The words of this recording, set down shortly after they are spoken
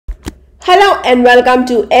Hello and welcome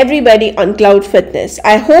to everybody on Cloud Fitness.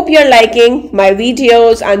 I hope you're liking my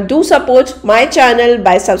videos and do support my channel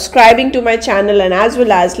by subscribing to my channel and as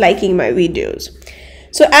well as liking my videos.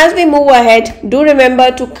 So as we move ahead, do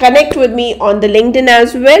remember to connect with me on the LinkedIn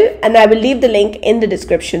as well, and I will leave the link in the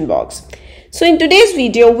description box. So in today's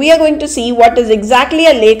video, we are going to see what is exactly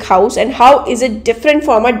a lake house and how is it different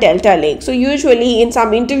from a delta lake. So usually in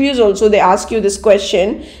some interviews also they ask you this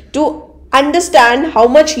question to understand how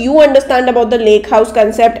much you understand about the lake house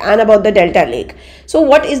concept and about the delta lake. So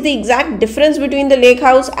what is the exact difference between the lake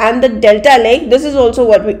house and the delta lake? This is also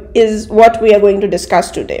what we are going to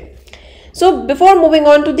discuss today. So before moving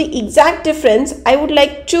on to the exact difference, I would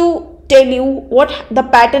like to tell you what the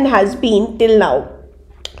pattern has been till now.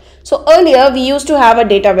 So earlier we used to have a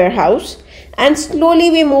data warehouse and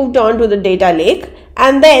slowly we moved on to the data lake,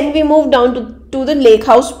 and then we moved down to the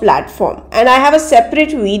lakehouse platform, and I have a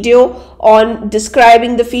separate video on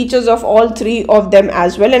describing the features of all three of them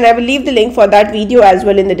as well, and I will leave the link for that video as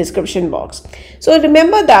well in the description box. So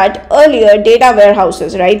remember that earlier data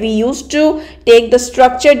warehouses, right, we used to take the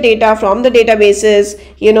structured data from the databases,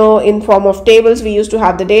 in form of tables. We used to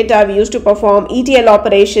have the data, we used to perform ETL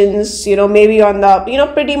operations, maybe on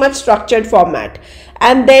the pretty much structured format.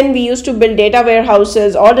 And then we used to build data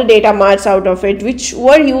warehouses or the data marts out of it, which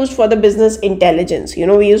were used for the business intelligence.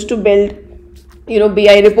 We used to build,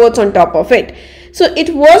 BI reports on top of it. So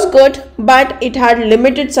it was good, but it had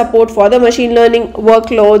limited support for the machine learning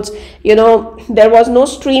workloads. There was no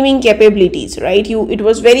streaming capabilities, right? It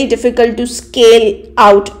was very difficult to scale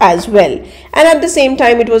out as well. And at the same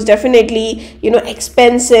time, it was definitely,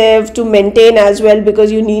 expensive to maintain as well,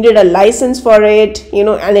 because you needed a license for it,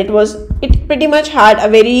 and it pretty much had a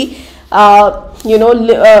very,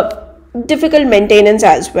 difficult maintenance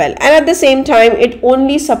as well. And at the same time, it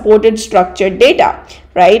only supported structured data,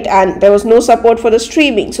 right? And there was no support for the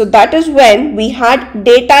streaming. So that is when we had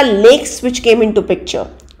data lakes which came into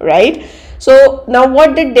picture, right? So now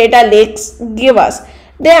what did data lakes give us?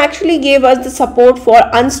 They actually gave us the support for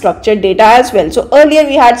unstructured data as well. So earlier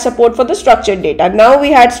we had support for the structured data. Now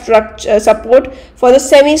we had support for the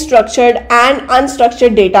semi-structured and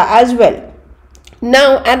unstructured data as well.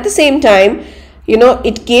 Now at the same time,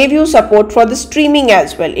 it gave you support for the streaming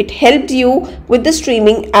as well. It helped you with the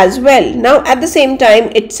streaming as well. Now at the same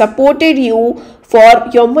time, it supported you for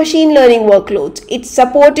your machine learning workloads. It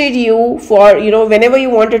supported you for, whenever you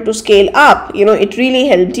wanted to scale up, it really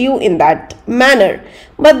helped you in that manner.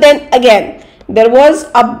 But then again, there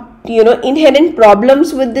was a inherent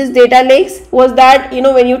problems with this data lakes, was that,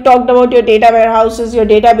 when you talked about your data warehouses, your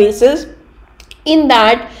databases, in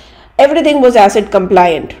that everything was asset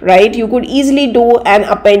compliant, right? You could easily do an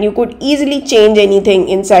append, you could easily change anything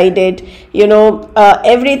inside it,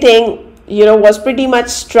 everything, was pretty much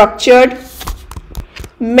structured.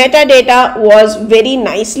 Metadata was very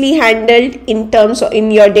nicely handled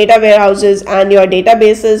in your data warehouses and your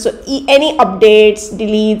databases. So any updates,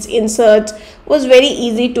 deletes, inserts was very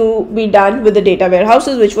easy to be done with the data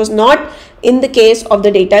warehouses, which was not in the case of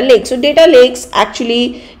the data lake. So data lakes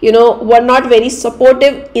actually, were not very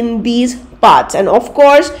supportive in these parts. And of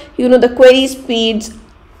course, the query speeds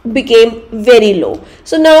became very low.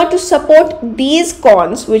 So now to support these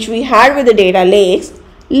cons which we had with the data lakes,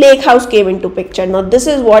 lakehouse came into picture. Now this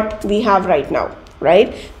is what we have right now,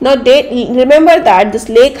 right? Now remember that this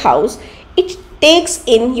lakehouse, it takes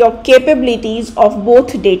in your capabilities of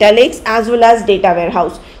both data lakes as well as data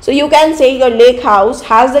warehouse. So you can say your lakehouse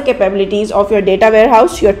has the capabilities of your data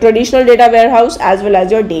warehouse, your traditional data warehouse, as well as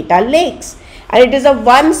your data lakes, and it is a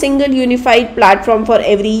one single unified platform for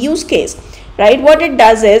every use case, right? What it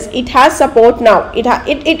does is it has support now.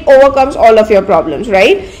 It overcomes all of your problems,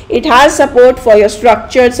 right? It has support for your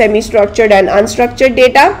structured, semi-structured and unstructured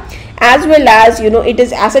data, as well as it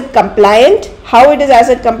is asset compliant. How it is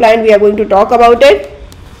asset compliant, we are going to talk about it.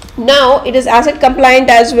 Now it is asset compliant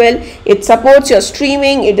as well. It supports your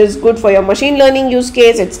streaming. It is good for your machine learning use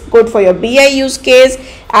case. It's good for your BI use case,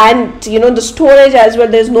 and the storage as well.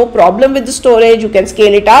 There's no problem with the storage. You can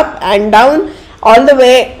scale it up and down all the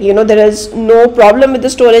way. There is no problem with the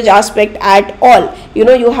storage aspect at all.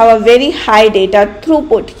 You have a very high data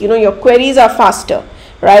throughput. Your queries are faster,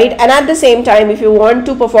 right? And at the same time, if you want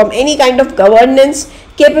to perform any kind of governance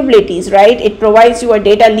capabilities, right, it provides you a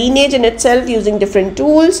data lineage in itself using different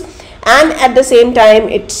tools, and at the same time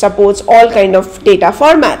it supports all kind of data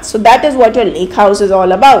formats. So that is what your lakehouse is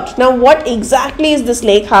all about. Now what exactly is this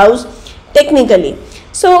lakehouse technically?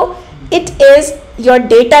 So it is your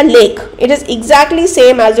data lake. It is exactly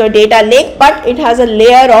same as your data lake, but it has a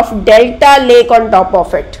layer of delta lake on top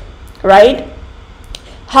of it, right?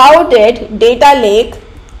 How did data lake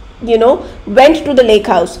went to the lake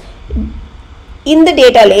house? in the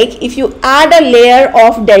data lake, if you add a layer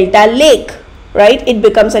of delta lake, right, it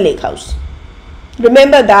becomes a lake house.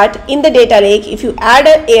 Remember that in the data lake, if you add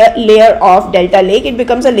a layer of delta lake, it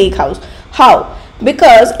becomes a lake house. How?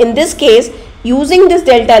 Because in this case, using this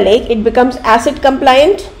delta lake, it becomes ACID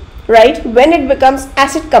compliant, right? When it becomes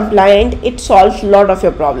ACID compliant, it solves a lot of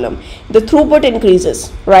your problem. The throughput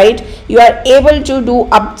increases, right? You are able to do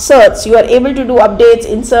inserts, you are able to do updates,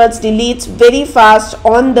 inserts, deletes very fast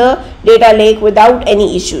on the data lake without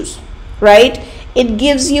any issues, right? It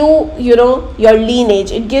gives you, your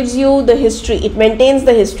lineage, it gives you the history, it maintains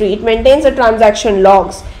the history, it maintains the transaction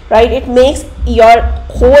logs, right? It makes your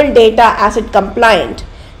whole data ACID compliant.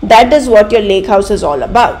 That is what your lakehouse is all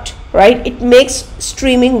about, right? It makes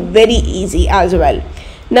streaming very easy as well.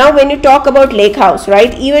 Now when you talk about lakehouse,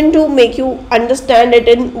 right, even to make you understand it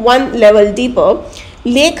in one level deeper,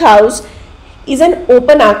 lakehouse is an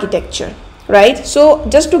open architecture, right? So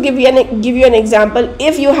just to give you an example,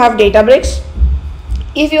 if you have Databricks,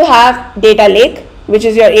 if you have data lake, which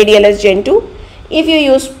is your ADLS Gen 2, if you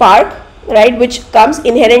use Spark, right, which comes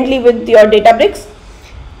inherently with your Databricks,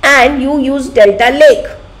 and you use delta lake,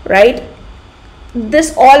 right,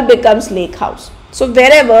 this all becomes lake house. So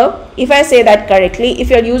wherever, if I say that correctly, if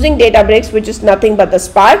you are using Databricks, which is nothing but the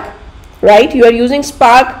Spark, right, you are using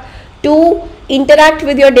Spark to interact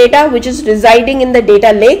with your data which is residing in the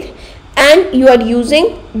data lake, and you are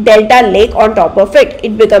using delta lake on top of it,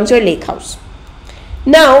 it becomes your lake house.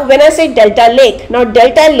 Now when I say delta lake, now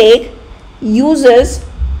delta lake uses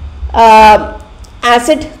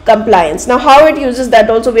ACID compliance. Now how it uses, that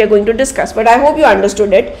also we are going to discuss, but I hope you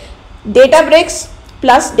understood it. Databricks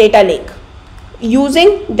plus data lake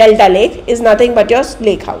using delta lake is nothing but your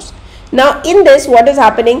lake house. Now in this, what is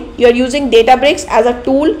happening, you are using Databricks as a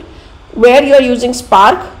tool where you are using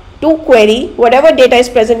Spark to query whatever data is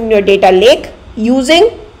present in your data lake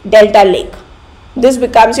using delta lake. This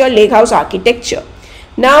becomes your lake house architecture.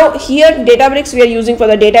 Now here Databricks we are using for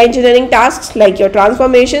the data engineering tasks like your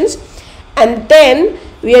transformations, and then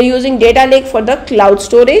we are using data lake for the cloud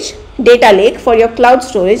storage, data lake for your cloud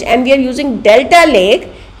storage, and we are using delta lake,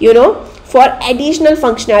 for additional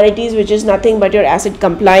functionalities, which is nothing but your ACID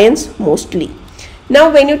compliance mostly.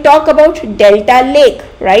 Now when you talk about delta lake,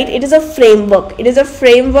 right, it is a framework. It is a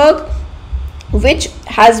framework which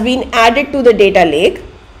has been added to the data lake,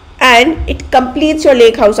 and it completes your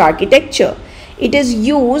lake house architecture. It is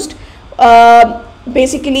used,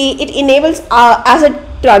 basically it enables ACID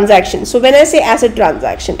transactions. So when I say ACID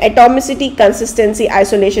transaction, atomicity, consistency,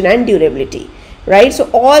 isolation and durability, right? So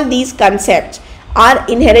all these concepts are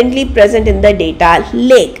inherently present in the data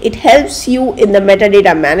lake. It helps you in the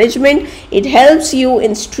metadata management, it helps you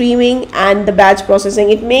in streaming and the batch processing.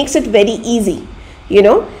 It makes it very easy,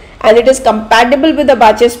 and it is compatible with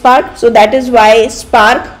Apache Spark. So that is why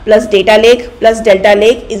Spark plus data lake plus delta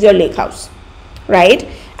lake is your lake house, right?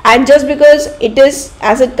 And just because it is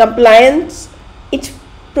ACID compliance, it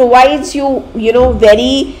provides you,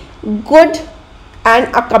 very good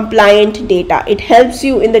and a compliant data. It helps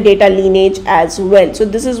you in the data lineage as well. So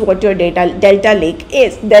this is what your delta lake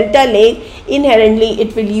is. Delta lake inherently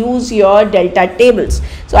it will use your delta tables.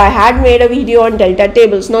 So I had made a video on delta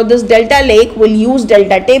tables. Now this delta lake will use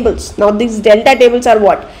delta tables. Now these delta tables are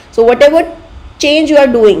what? So whatever change you are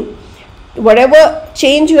doing,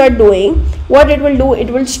 what it will do, it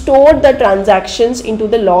will store the transactions into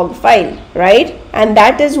the log file, right? And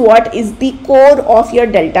that is what is the core of your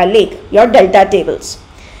delta lake, your delta tables,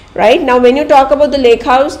 right? Now when you talk about the lake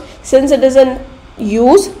house, since it is in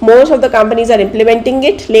use, most of the companies are implementing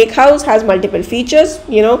it. Lake house has multiple features.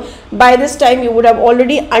 By this time you would have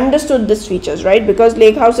already understood these features, right? Because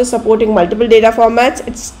lake house is supporting multiple data formats.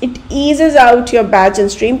 It eases out your batch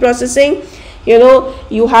and stream processing.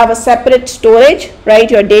 You have a separate storage,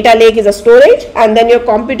 right? Your data lake is a storage, and then your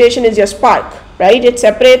computation is your Spark, right? It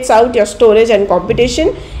separates out your storage and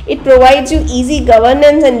computation. It provides you easy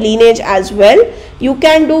governance and lineage as well. You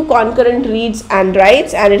can do concurrent reads and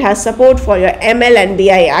writes, and it has support for your ML and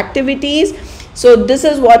BI activities. So this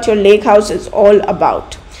is what your lake house is all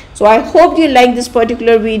about. So I hope you like this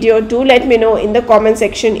particular video. Do let me know in the comment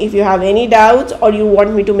section if you have any doubts or you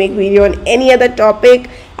want me to make video on any other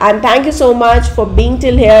topic. And thank you so much for being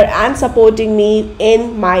till here and supporting me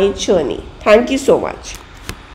in my journey. Thank you so much.